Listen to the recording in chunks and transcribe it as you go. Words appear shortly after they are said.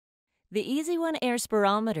The EasyOne Air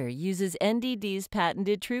spirometer uses NDD's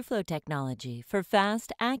patented TrueFlow technology for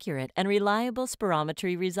fast, accurate, and reliable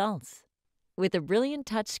spirometry results. With a brilliant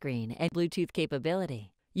touchscreen and Bluetooth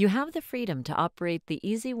capability, you have the freedom to operate the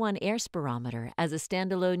EasyOne Air spirometer as a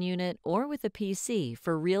standalone unit or with a PC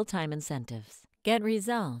for real-time incentives. Get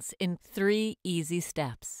results in 3 easy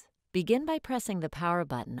steps. Begin by pressing the power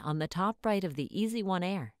button on the top right of the EasyOne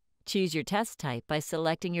Air. Choose your test type by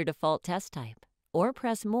selecting your default test type, or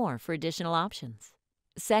press More for additional options.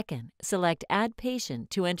 Second, select Add Patient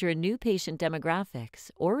to enter a new patient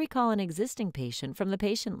demographics or recall an existing patient from the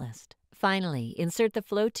patient list. Finally, insert the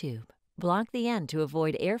flow tube, block the end to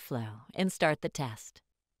avoid airflow, and start the test.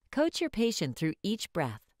 Coach your patient through each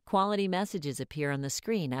breath. Quality messages appear on the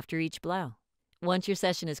screen after each blow. Once your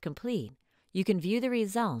session is complete, you can view the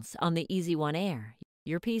results on the EasyOne Air,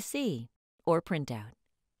 your PC, or printout.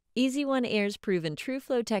 EasyOne Air's proven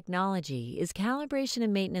TrueFlow technology is calibration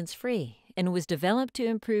and maintenance free and was developed to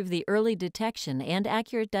improve the early detection and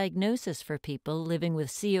accurate diagnosis for people living with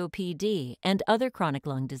COPD and other chronic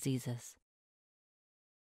lung diseases.